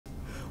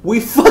We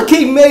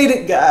fucking made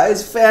it,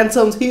 guys!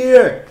 Phantom's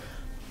here!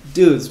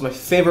 Dude, it's my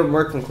favorite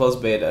Merc from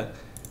closed beta.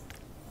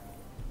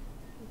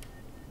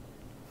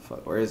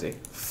 Fuck, where is he?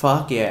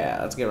 Fuck yeah,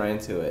 let's get right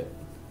into it.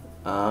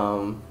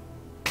 Hell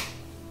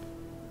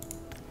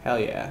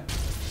yeah.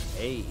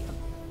 Hey.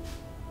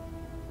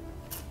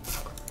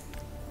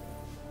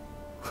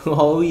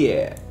 Oh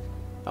yeah.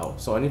 Oh,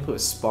 so I need to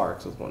put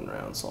Sparks with 1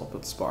 round, so I'll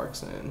put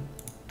Sparks in.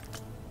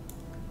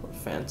 Or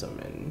Phantom,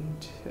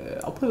 and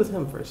I'll play with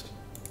him first.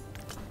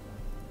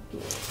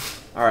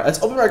 Alright,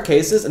 let's open our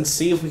cases and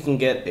see if we can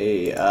get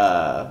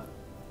a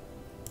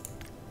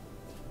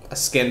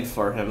skin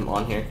for him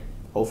on here.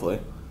 Hopefully.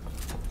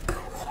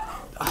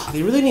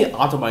 They really need to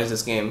optimize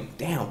this game.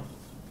 Damn.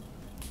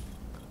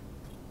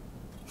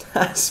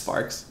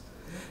 Sparks.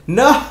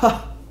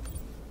 No!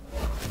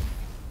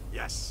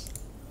 Yes.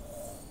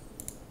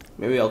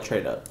 Maybe I'll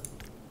trade up.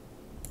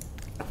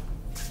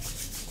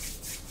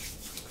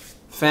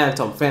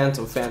 Phantom.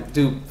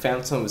 Dude,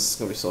 Phantom is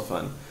gonna be so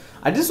fun.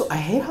 I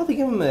hate how they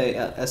give him a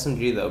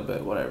SMG though,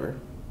 but whatever.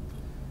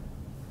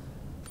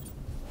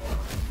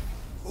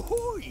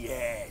 Oh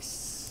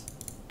yes.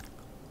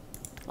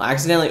 I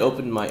accidentally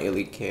opened my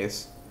elite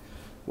case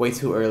way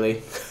too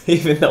early,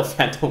 even though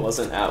Phantom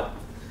wasn't out.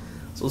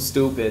 So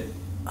stupid.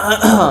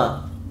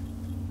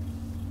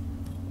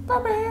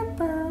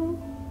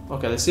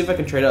 Okay, let's see if I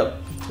can trade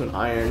up to an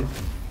iron.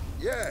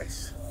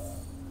 Yes.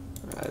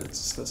 Alright,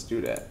 let's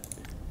do that.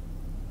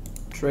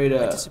 Trade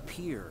up. I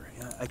disappear.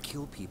 I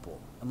kill people.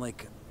 I'm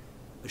like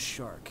a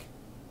shark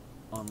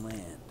on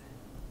land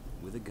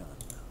with a gun.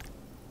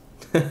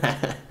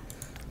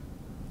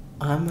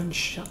 I'm a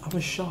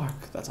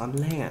shark that's on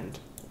land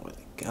with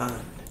a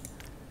gun.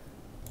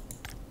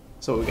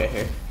 So what we got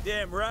here?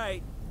 Damn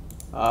right.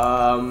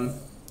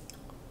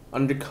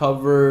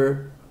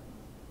 Undercover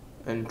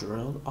and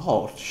drilled.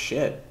 Oh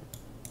shit.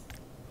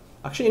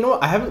 Actually, you know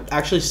what? I haven't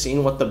actually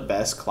seen what the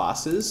best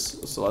class is,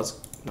 so let's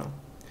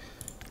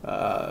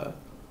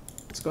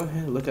let's go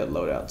ahead and look at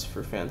loadouts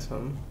for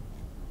Phantom.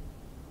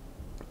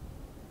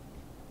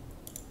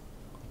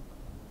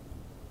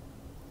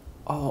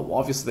 Oh, well,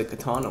 obviously the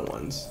katana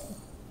ones.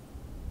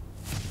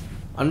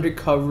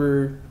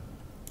 Undercover,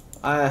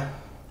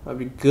 that'd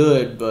be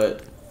good,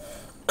 but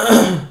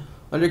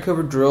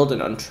undercover, drilled,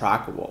 and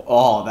untrackable.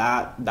 Oh,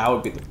 that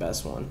would be the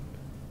best one.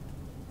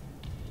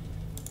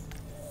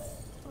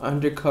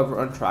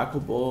 Undercover,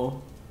 untrackable,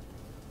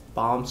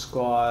 bomb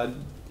squad.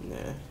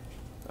 Nah,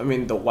 I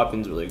mean the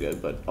weapon's really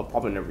good, but I'll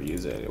probably never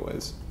use it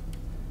anyways.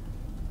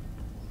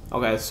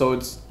 Okay, so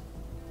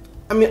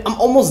I mean, I'm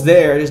almost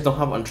there. I just don't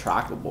have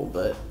untrackable,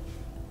 but.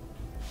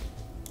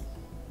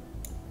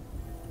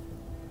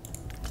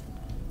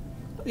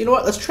 You know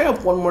what? Let's try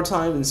up one more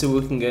time and see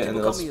what we can get.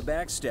 People call me a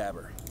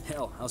backstabber.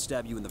 Hell, I'll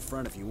stab you in the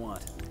front if you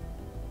want.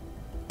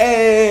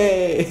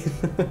 Hey!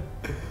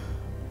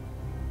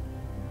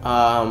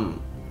 I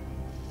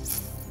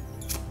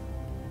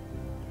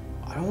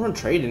don't want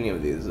to trade any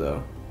of these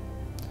though.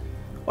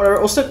 Whatever.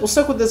 We'll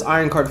stick with this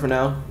iron card for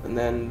now, and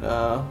then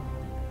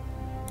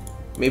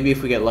maybe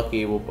if we get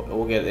lucky,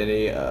 we'll get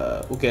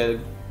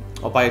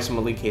I'll buy some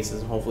elite cases,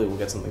 and hopefully we'll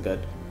get something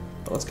good.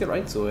 But let's get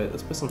right to it.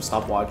 Let's put some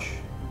stopwatch.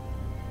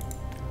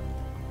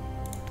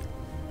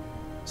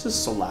 This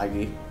is so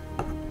laggy.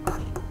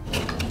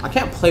 I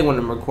can't play when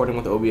I'm recording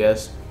with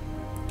OBS.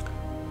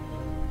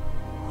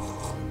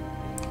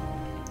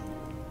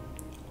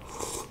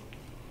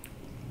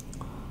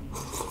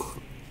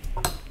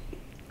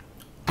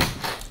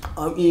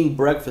 I'm eating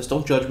breakfast,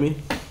 don't judge me.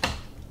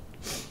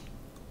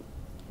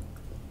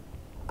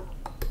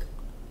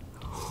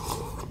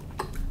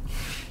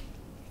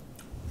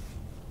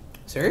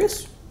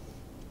 Serious?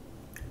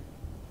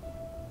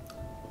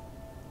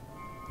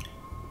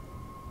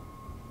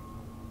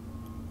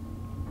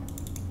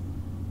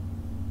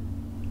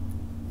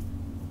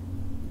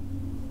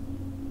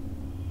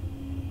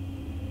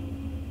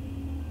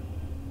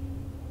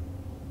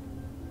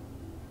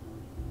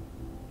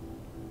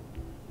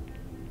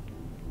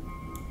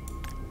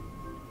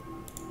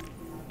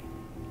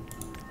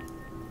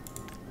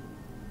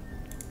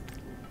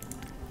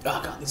 Oh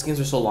god, these games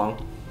are so long.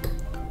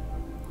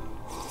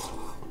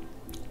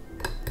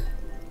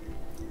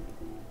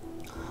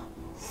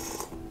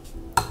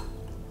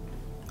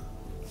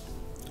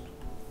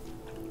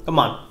 Come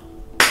on.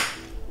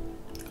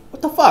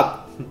 What the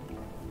fuck?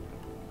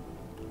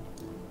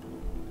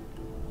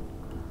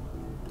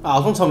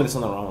 Oh, don't tell me there's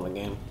something wrong with the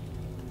game.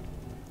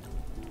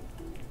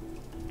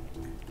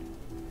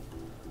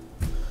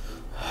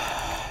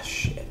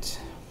 Shit.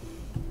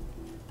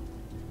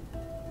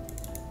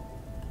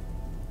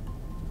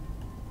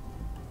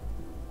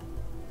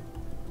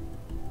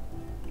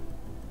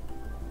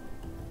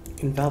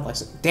 Invalid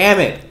license. Damn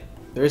it!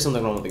 There is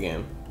something wrong with the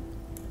game.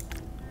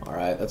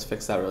 Alright, let's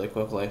fix that really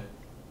quickly.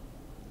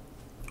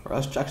 Or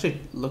let's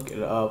actually look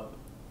it up.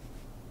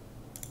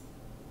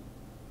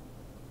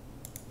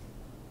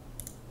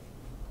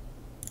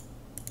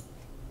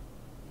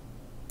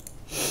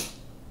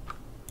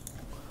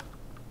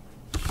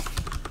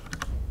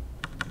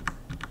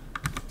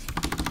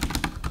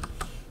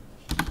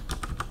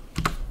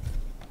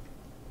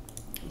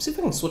 Let's see if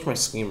I can switch my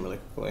scheme really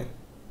quickly.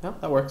 Yeah,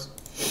 that works.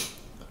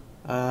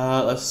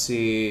 Let's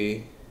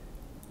see.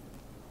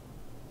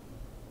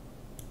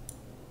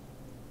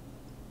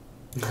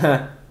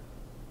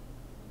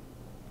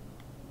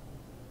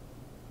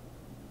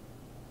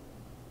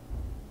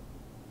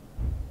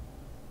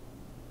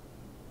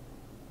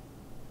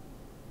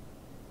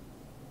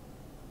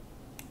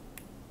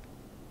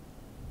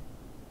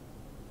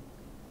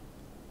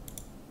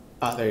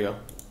 Ah, there you go.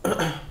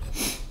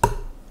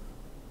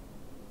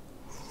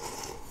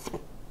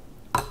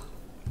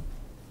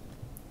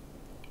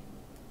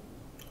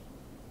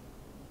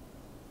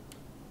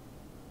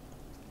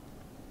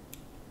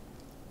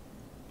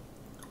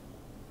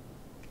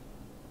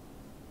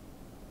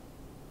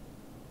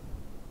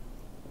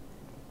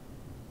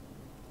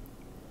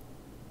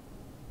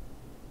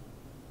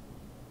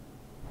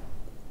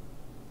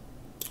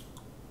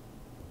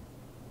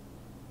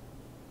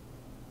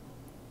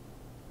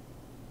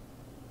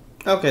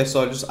 Okay,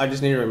 so I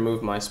just need to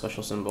remove my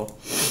special symbol.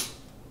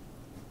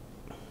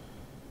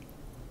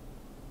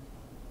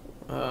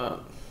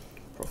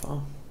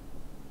 Profile.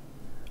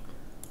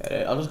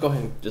 I'll just go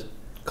ahead and just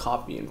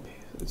copy and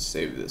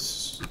save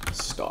this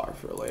star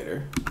for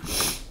later.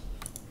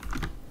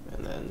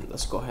 And then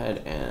let's go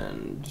ahead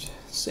and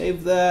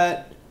save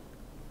that.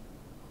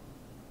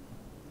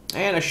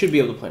 And I should be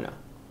able to play now.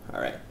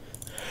 Alright.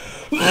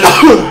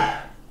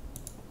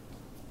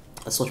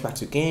 Let's switch back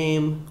to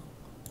game.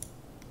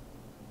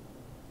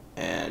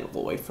 And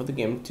we'll wait for the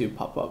game to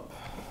pop up.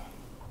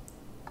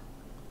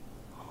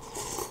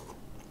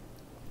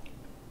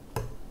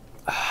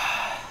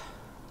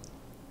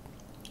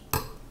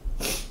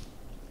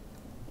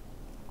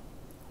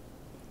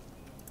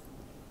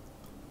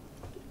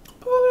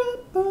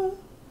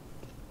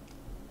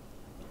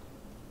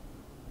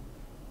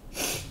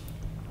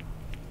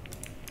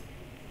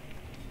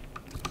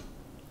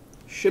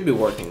 Should be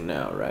working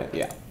now, right?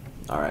 Yeah.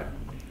 Alright.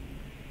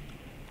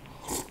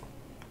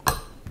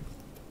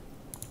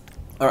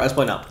 Alright, let's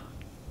play now.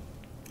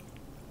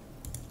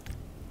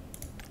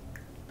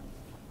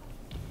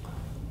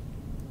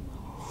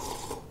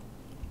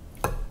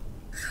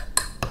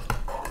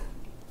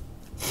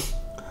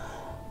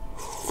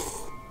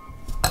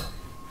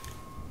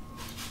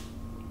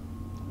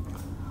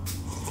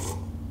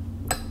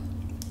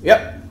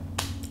 Yep.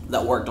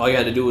 That worked. All you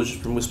had to do was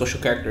just remove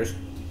special characters.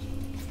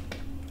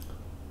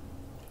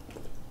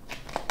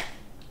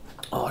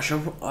 Oh,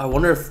 I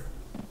wonder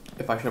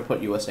if I should have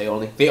put USA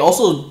only. They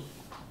also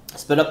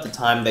sped up the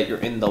time that you're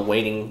in the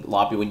waiting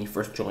lobby when you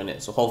first join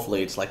it, so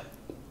hopefully it's like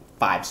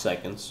 5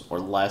 seconds or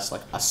less, like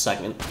a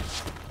second.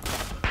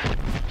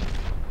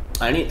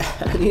 I need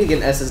to get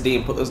an SSD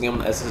and put this game on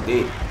the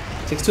SSD.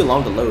 It takes too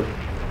long to load.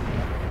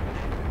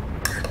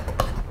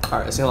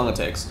 Alright, let's see how long it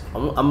takes.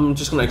 I'm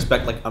just gonna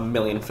expect like a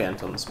million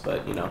phantoms,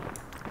 but you know.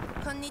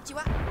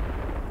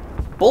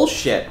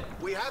 Bullshit.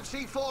 We have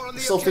C4 on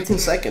the Still 15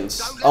 seconds.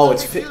 Don't Oh,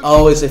 let it's them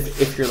oh, it's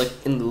if you're like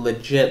in the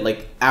legit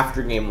like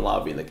after game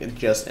lobby, like it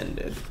just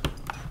ended.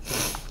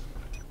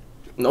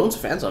 No one's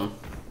Phantom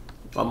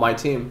on my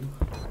team,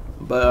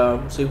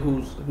 but see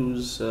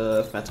who's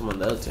Phantom on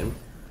the other team.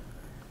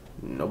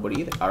 Nobody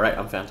either. All right,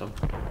 I'm Phantom.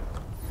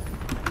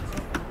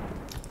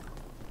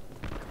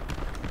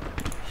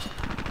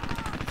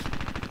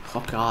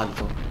 Oh God.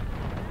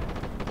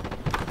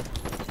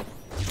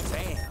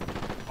 Damn.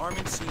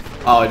 Arming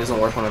C4. Oh, it doesn't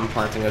work when I'm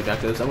planting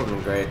objectives. That would have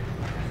been great.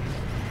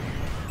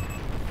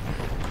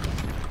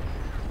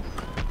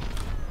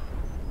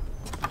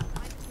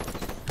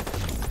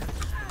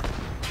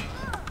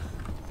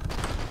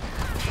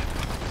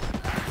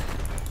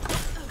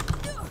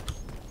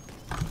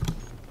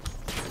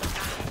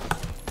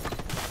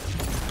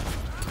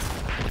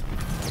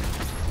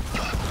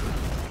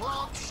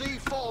 Plant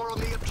C4 on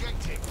the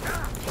objective.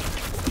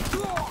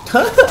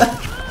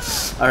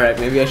 Alright,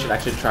 maybe I should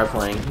actually try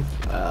playing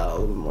a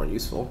little bit more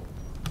useful.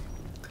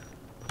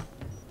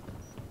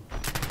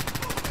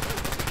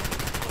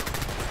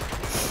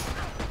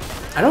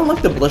 I don't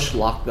like the Bush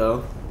lock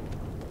though.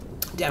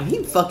 Damn,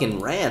 he fucking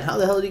ran. How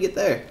the hell did he get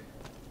there?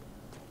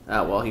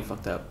 Ah, well, he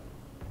fucked up.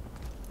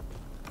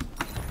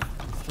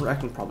 I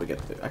can probably get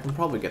through. I can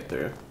probably get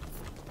through.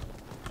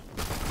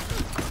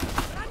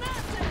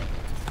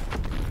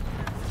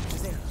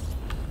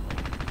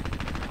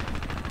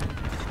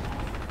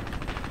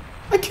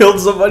 I killed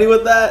somebody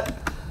with that.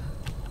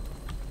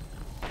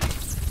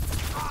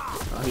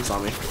 Oh, he saw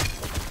me.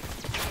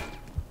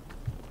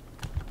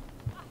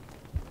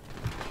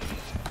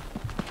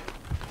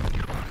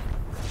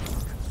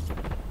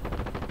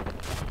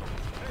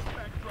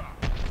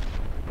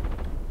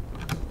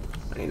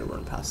 I need to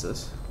run past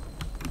this.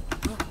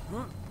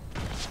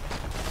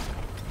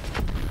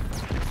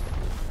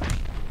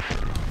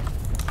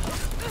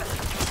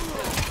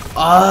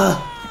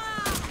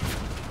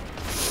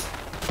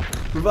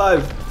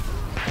 Revive.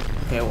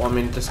 Okay, well, I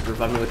mean, just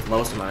revive me with the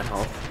lowest amount of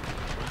health.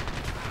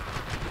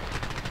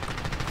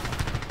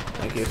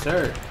 Thank you,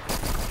 sir.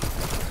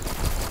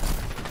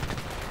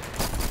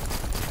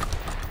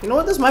 You know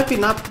what? This might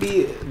not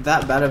be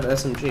that bad of an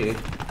SMG.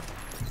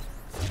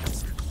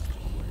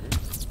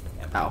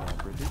 Ow.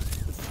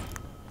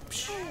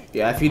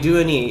 Yeah, if you do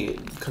any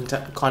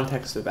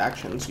context of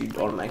actions, you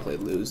automatically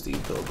lose the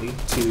ability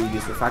to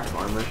use refractive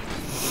armor.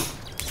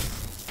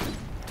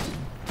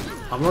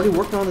 I'm already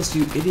working on this,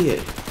 you idiot.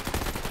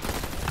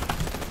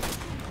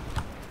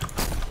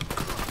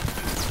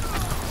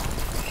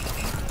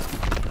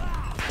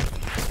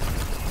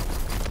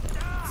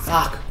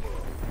 Fuck.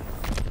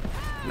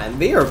 Man,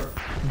 they are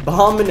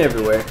bombing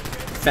everywhere.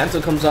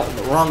 Phantom comes out with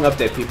the wrong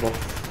update, people.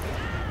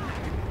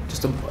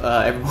 Just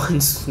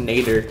everyone's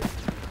nader.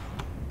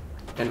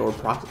 And or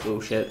proc. Oh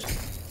shit.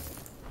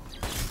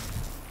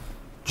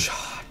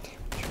 God damn it.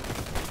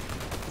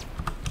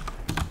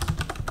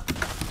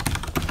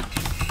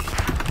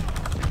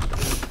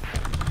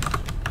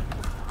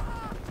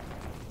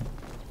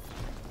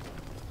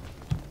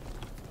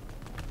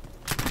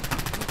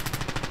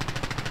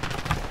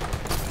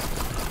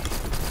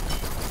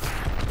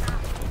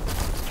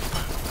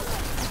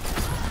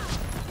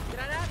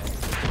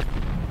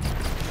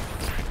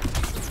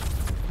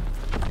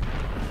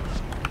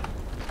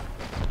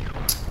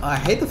 I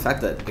hate the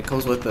fact that it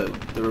comes with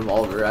the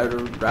revolver.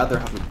 I'd rather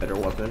have a better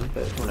weapon,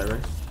 but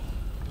whatever.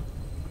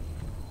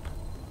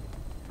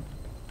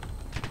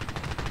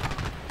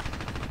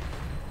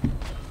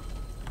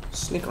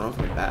 Sneak around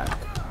from the back.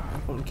 I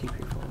want to keep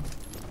your phone.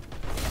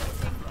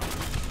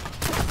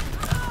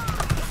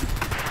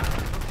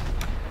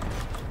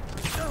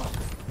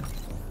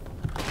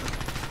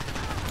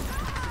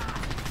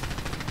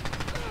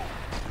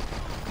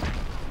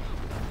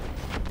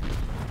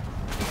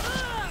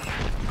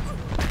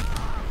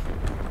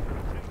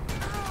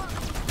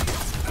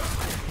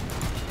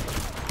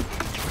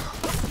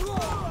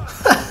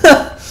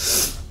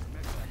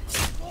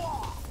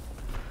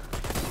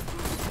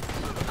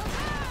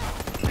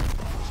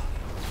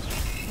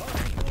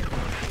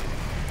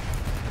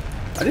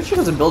 I did check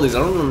his abilities. I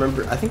don't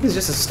remember. I think he's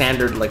just a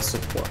standard like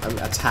support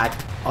attack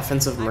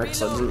offensive merc,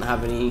 so it doesn't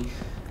have any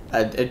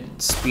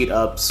speed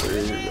ups or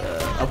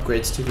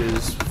upgrades to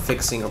his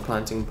fixing or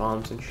planting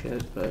bombs and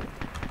shit. But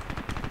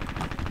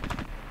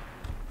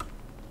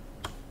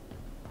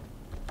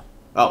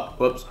oh,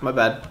 whoops, my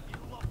bad.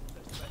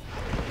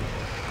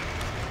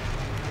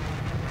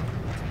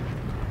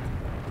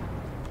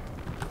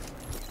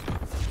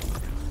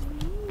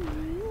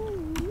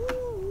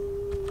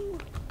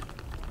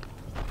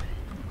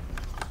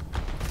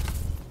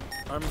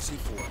 Army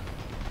C4.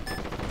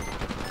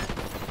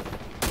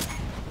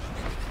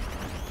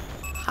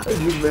 How did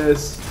you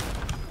miss?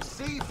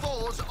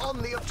 C4's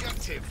on the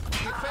objective.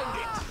 Defend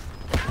it.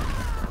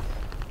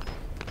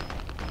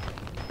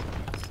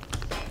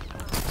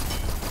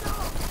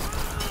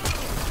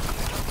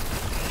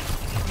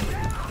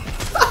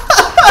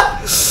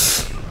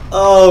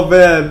 Oh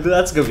man,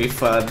 that's gonna be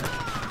fun.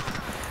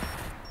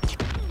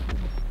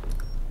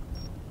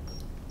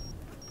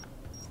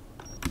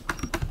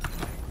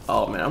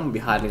 Oh man, I'm gonna be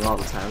hiding all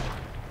the time.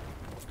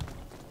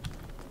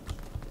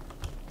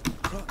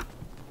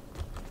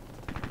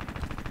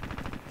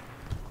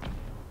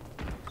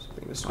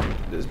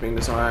 Just being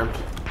disarmed.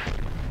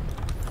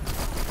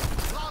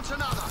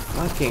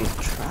 Fucking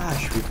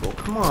trash, people.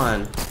 Come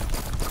on.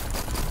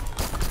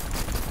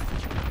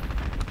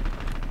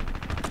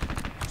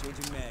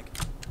 Changing mag.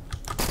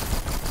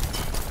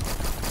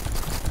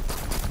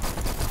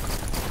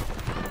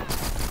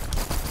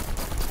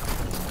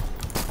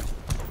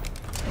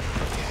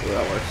 Yeah,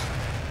 that works.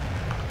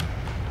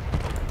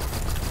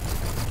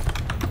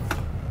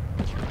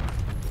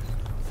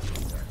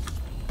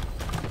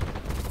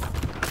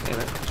 Damn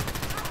it.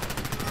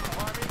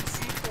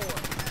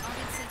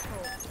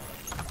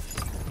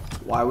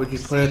 Why would you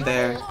put it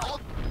there?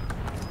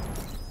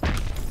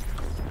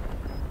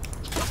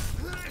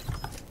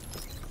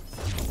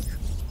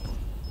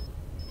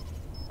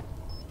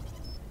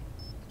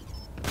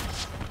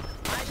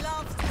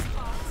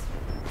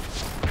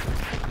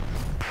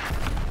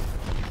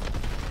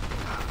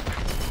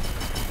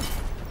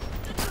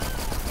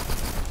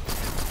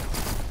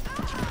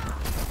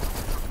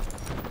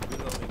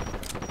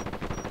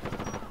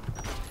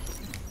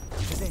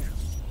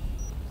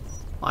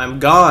 I'm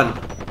gone.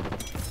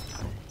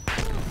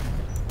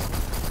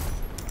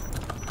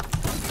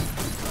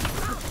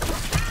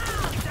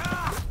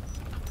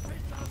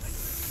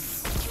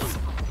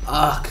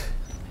 Ugh.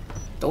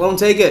 Don't let them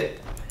take it.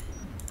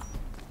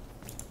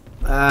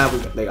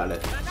 They got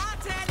it.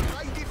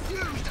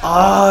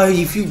 Ah,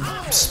 if you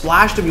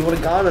splashed him, you would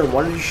have got him.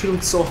 Why did you shoot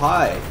him so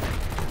high?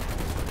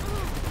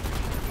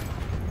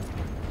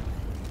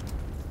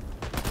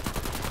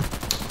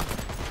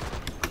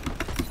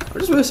 I'm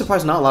just really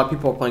surprised not a lot of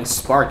people are playing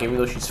Spark, even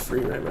though she's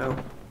free right now.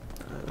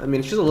 I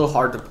mean, she's a little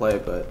hard to play,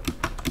 but...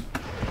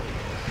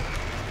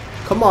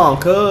 Come on,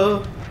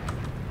 cuh!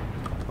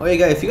 Oh yeah,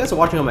 guys, if you guys are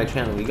watching on my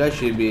channel, you guys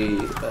should be...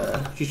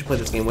 you should play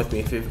this game with me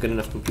if you have a good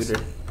enough computer.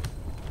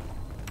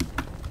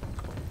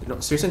 No,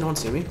 seriously, no one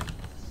see me?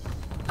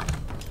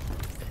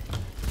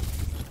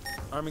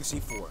 Arming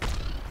C4.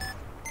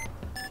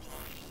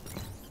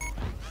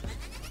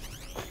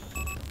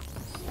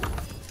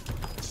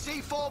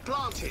 C4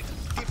 planted.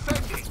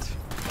 Defend it.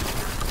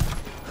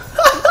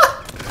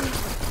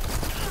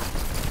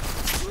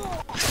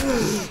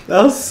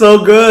 That was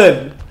so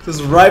good.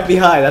 Just right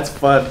behind. That's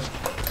fun.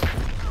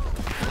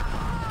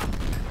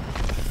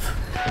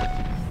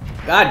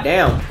 God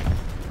damn.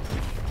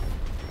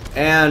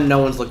 And no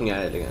one's looking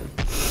at it again.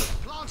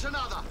 Plant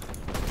another.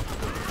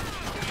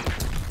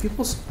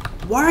 People,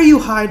 why are you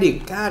hiding?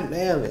 God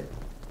damn it.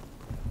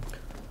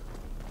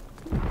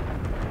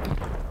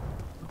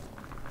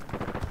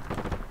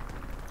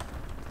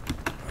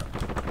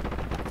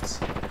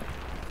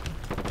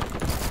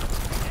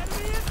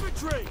 Enemy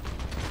infantry!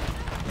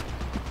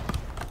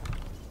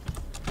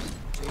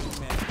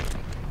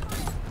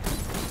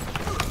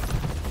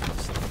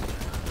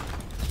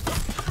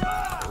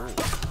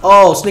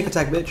 Oh, sneak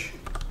attack, bitch.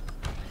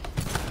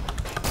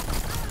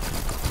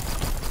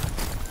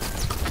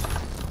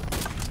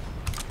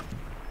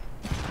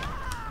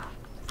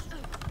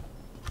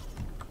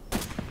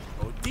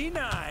 Oh,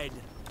 denied.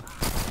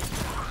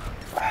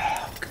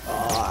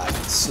 God,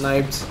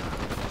 sniped.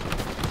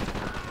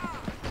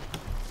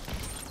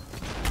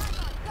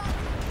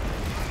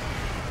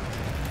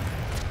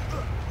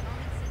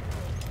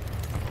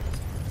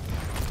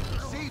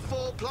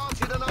 C4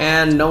 planted another.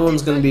 And no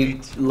one's gonna be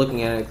Defend it.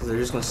 looking at it because they're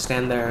just gonna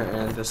stand there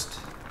and just.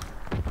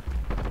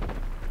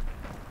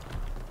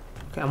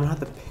 Okay, I'm gonna have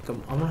to pick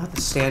them. I'm gonna have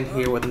to stand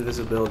here with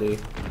invisibility.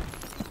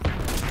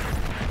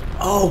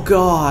 Oh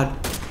God!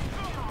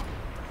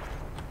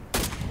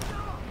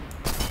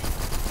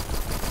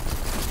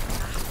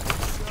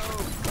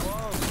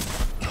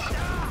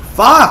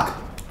 Fuck!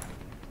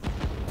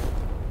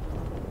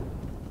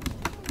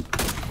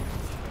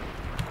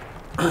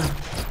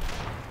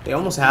 They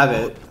almost have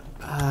it.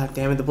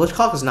 Damn it, the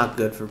Blitzcock is not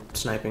good for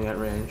sniping at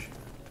range.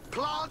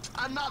 Plant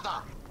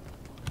another.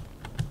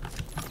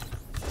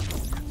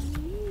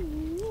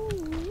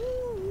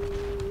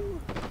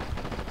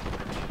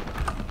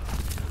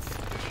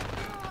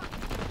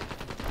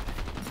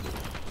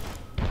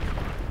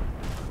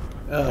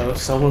 Uh oh,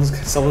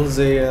 someone's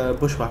a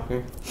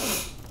bushwhacker.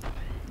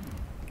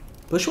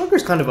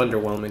 Bushwhacker's kind of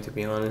underwhelming, to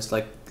be honest.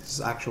 Like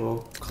his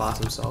actual class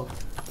himself.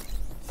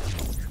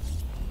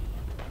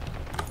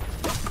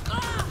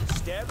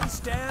 Stab and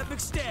stab and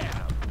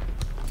stab.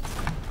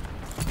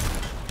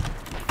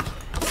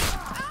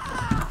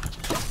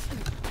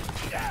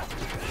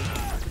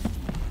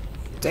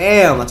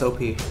 Damn, that's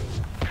OP.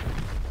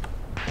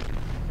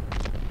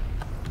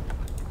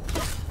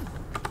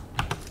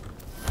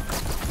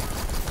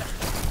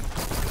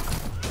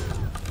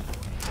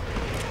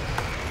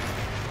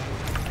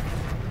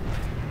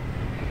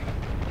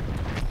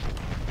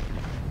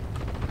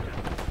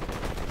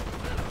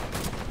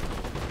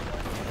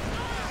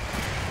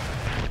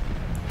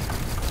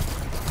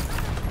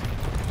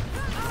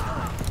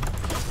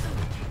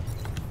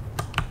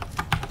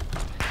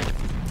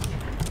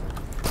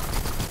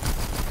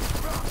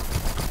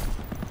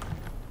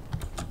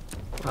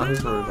 Oh,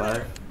 he's gonna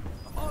revive.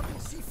 I'm arming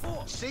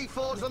C4.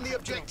 C4's on the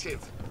objective.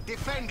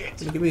 Defend it.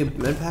 Can you give me a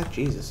med pack?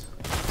 Jesus.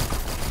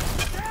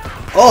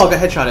 Oh, I got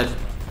headshotted.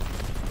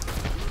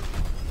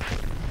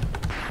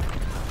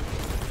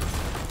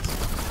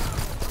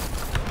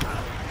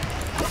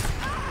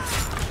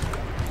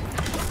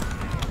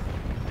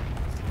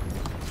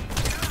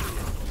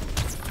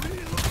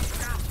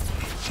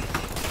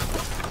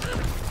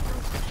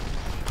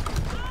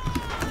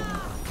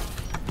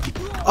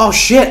 Oh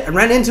shit! I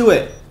ran into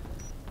it!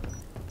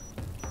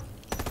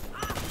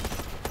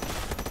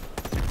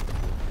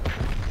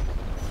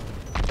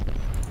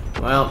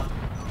 Well,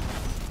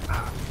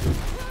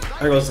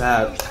 there goes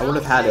that. I would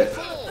have had it.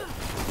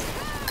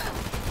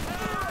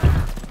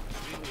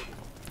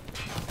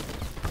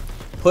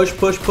 Push,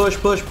 push, push,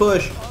 push,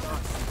 push.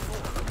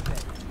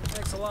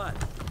 Thanks a lot.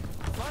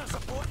 Fire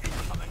support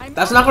incoming.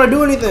 That's not gonna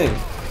do anything.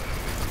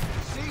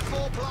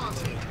 C4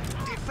 planted.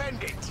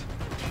 Defend it.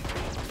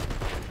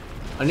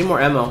 I need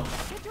more ammo.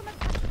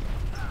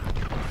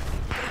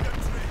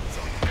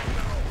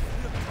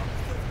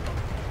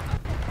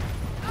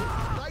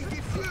 They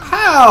defuse.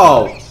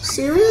 How?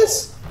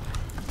 Serious?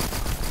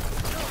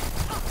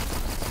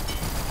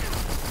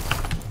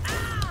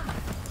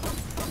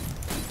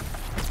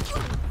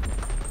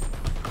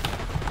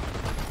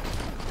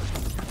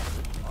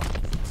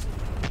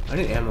 I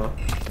need ammo.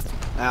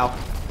 Ow.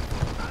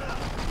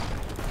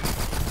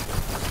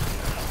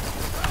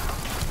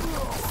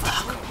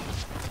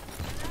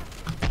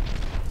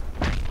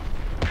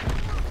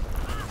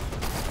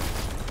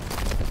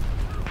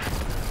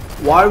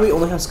 Why do we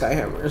only have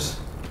skyhammers?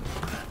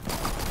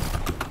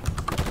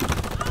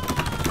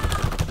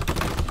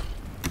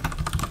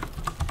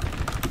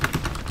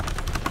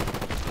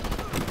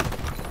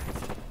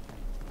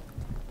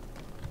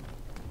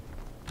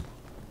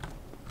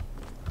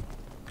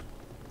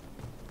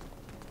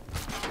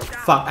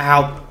 Fuck,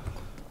 ow.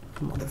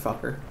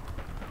 Motherfucker.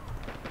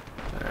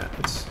 Alright,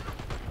 let's...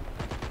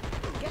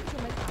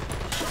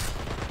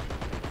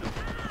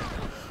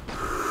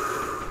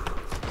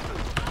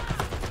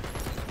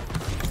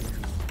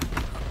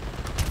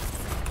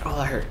 Oh,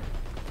 that hurt.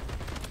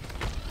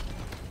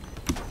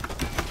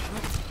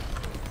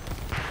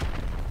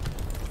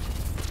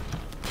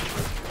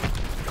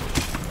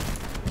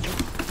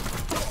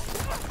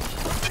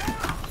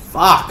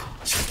 Fuck!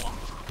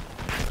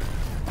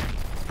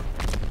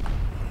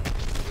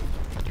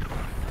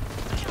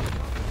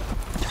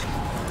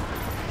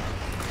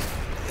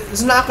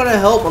 It's not gonna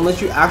help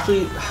unless you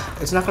actually...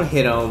 It's not gonna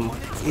hit him.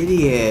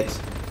 Idiot.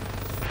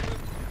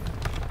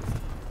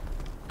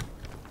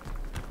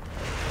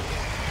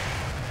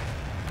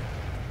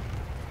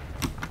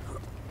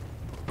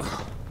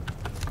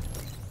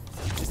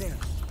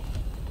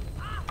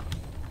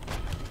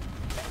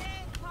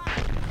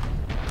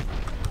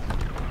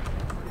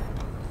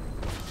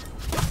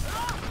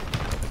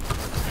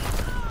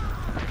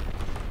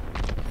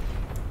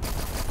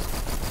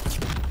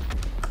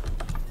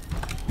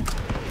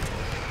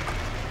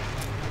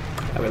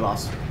 We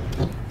lost.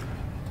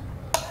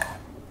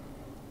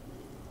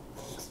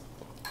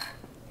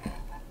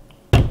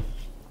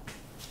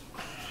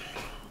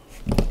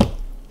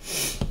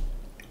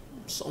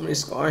 So many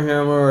scar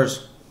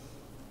hammers.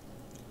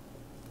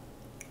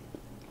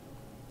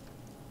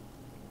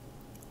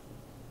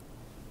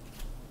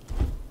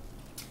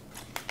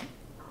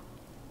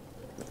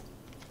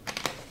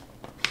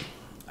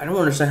 I don't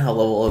understand how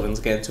level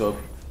 11s get into a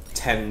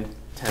 10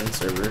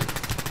 server.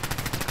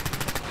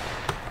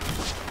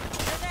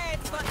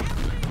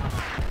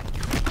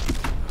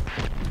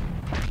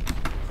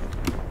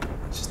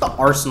 The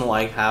arsenal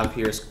I have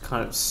here is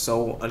kind of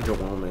so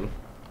underwhelming.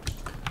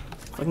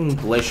 Fucking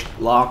Blish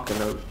Lock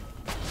and a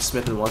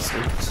Smith and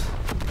Wesson.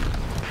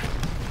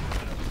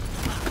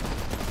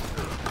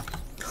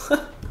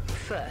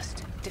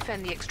 First,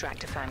 defend the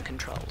extractor fan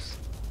controls.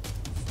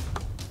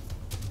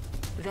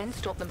 Then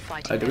stop them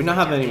fighting. Do we not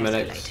have any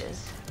medics?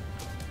 Escalators.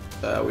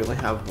 We only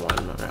have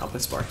one. Alright, I'll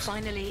put Sparks.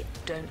 Finally,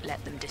 don't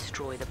let them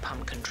destroy the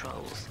pump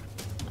controls.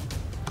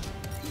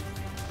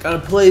 Gotta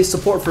play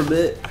support for a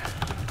bit.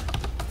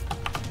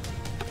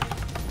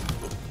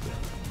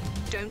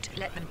 Don't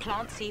let them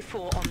plant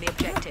C4 on the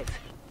objective.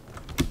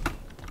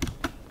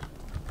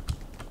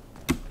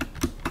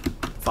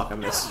 Fuck, I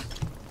missed.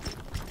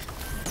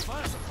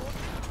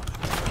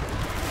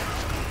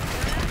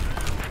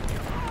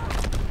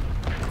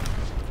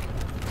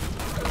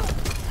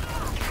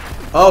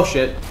 Oh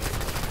shit.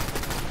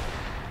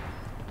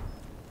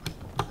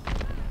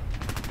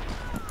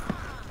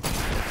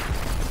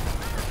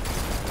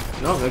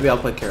 No, maybe I'll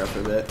play Kara for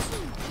a bit.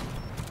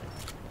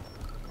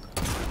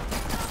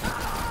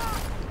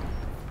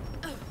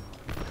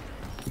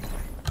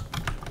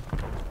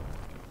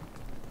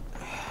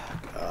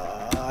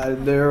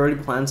 They're already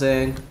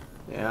planting.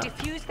 Yeah.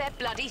 Defuse their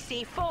bloody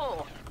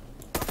C4.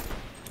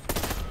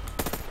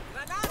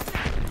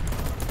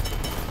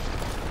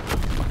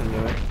 Fucking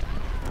knew it.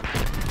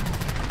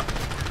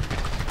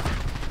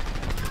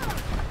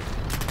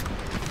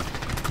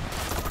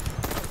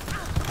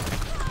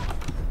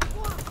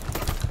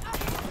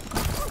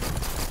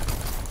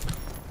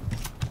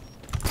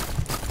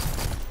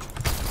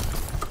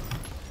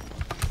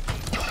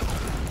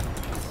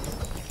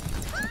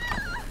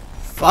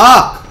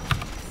 Fuck!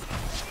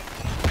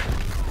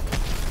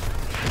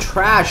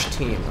 Trash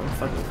team. I'm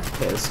fucking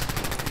pissed.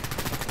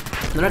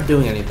 They're not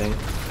doing anything.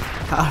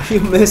 How do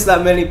you miss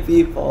that many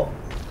people?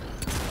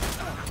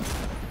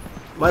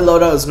 My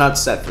loadout is not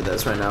set for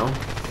this right now.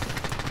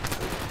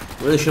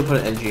 Really should put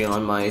an NG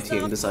on my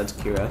team besides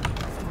Kira.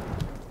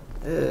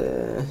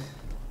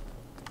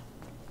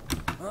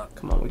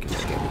 Come on, we can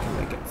make it. We can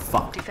make it.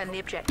 Fuck. Defend the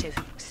objective.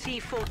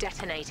 C4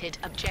 detonated.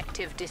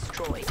 Objective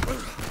destroyed.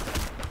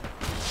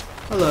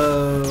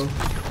 Hello.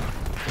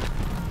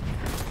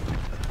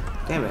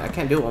 Damn it, I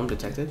can't do it while I'm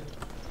detected.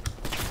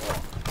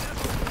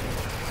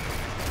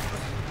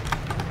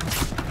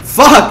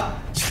 Fuck!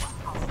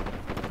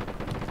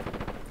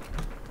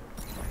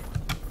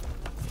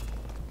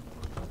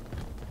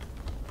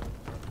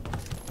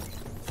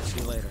 See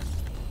you later.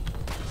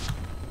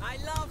 I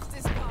love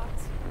this part.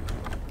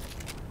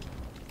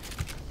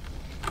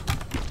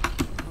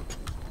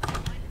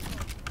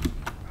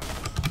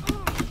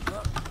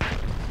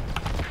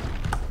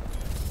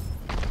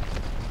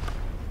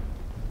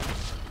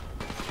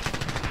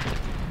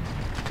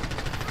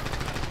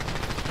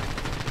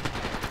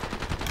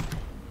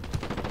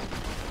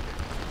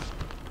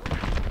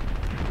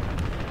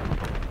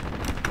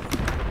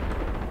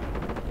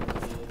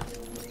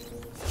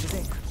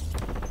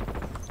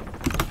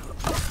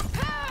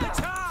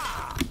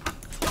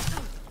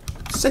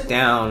 Sit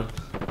down.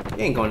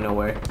 You ain't going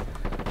nowhere.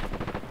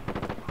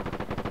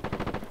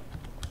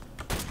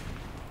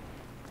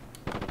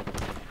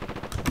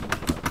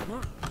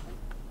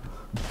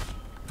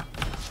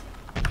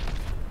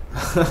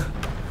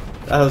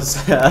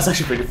 That's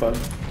actually pretty fun.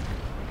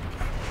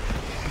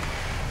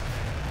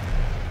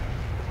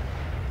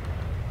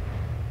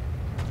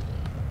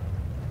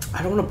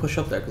 I don't want to push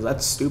up there because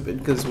that's stupid.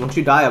 Because once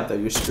you die up there,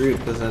 you're screwed.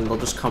 Because then they'll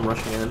just come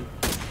rushing in.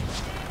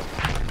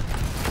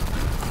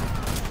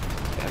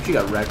 Damn, she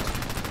got wrecked.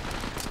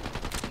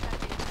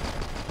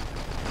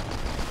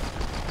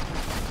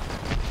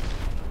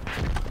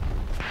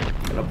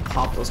 Gonna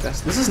pop those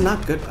guys. This is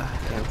not good. Ah,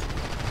 damn.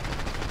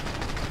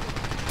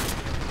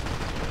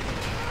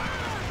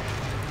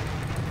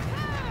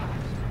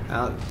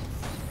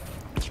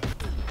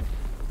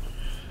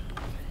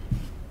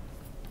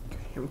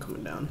 him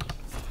coming down.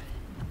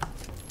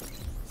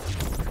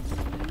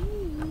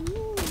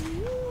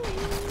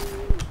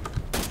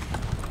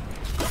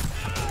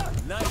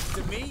 Nice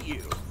to meet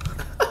you.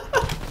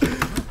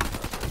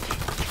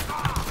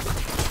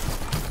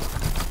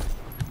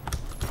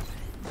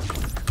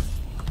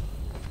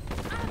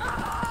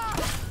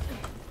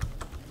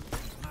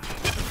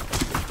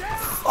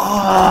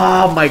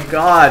 Oh my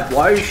god,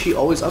 why is she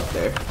always up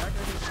there?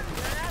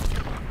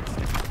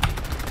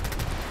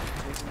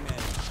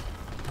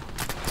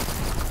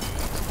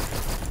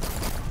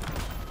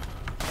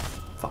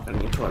 Fuck, I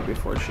need to kill her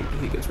before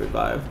he gets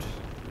revived.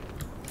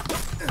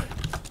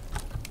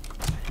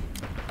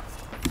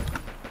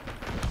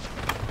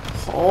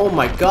 Oh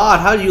my god,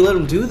 how do you let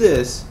him do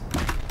this?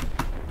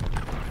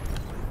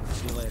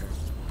 See you later.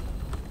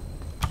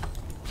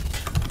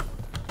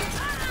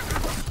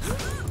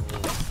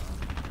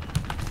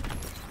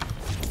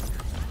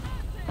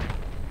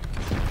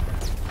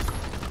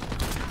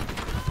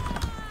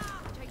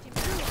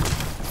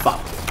 Fuck.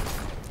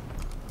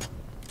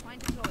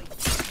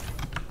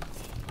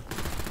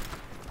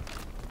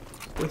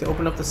 We have to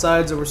open up the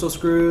sides or we're so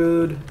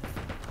screwed.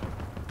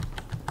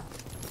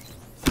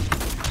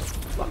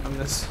 Fuck, I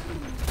miss.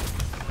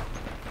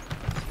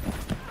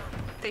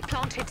 They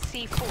planted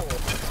C4.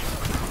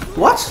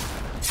 What?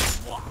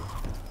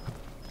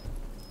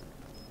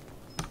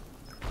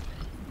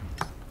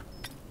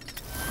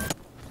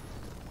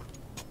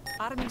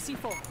 Arming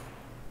C4.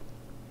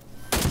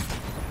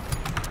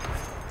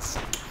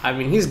 I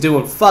mean, he's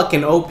doing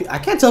fucking OP. I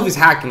can't tell if he's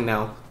hacking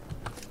now.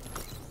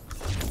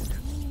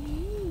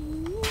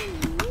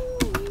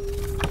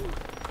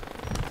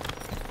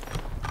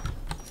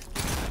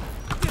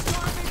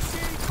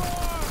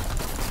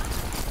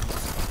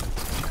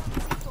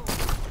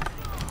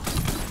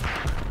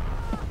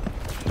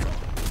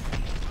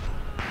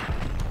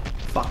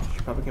 Fuck, she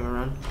probably came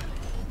around.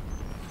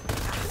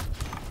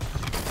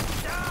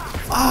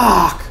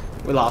 Fuck!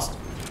 We lost.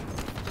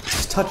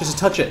 Just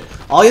touch it.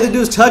 All you have to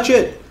do is touch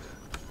it!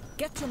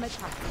 Get your med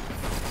pack.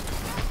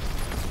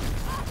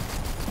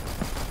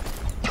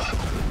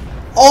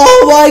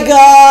 Oh my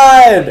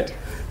god!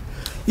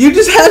 You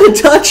just had to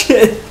touch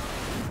it!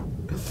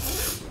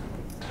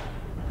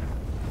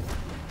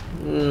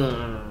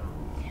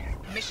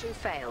 Mission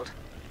failed.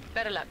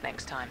 Better luck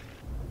next time.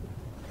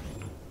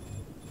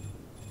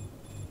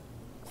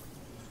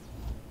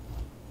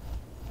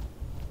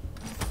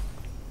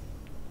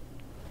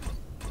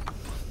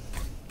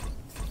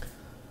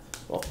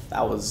 Well,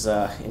 that was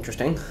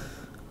interesting.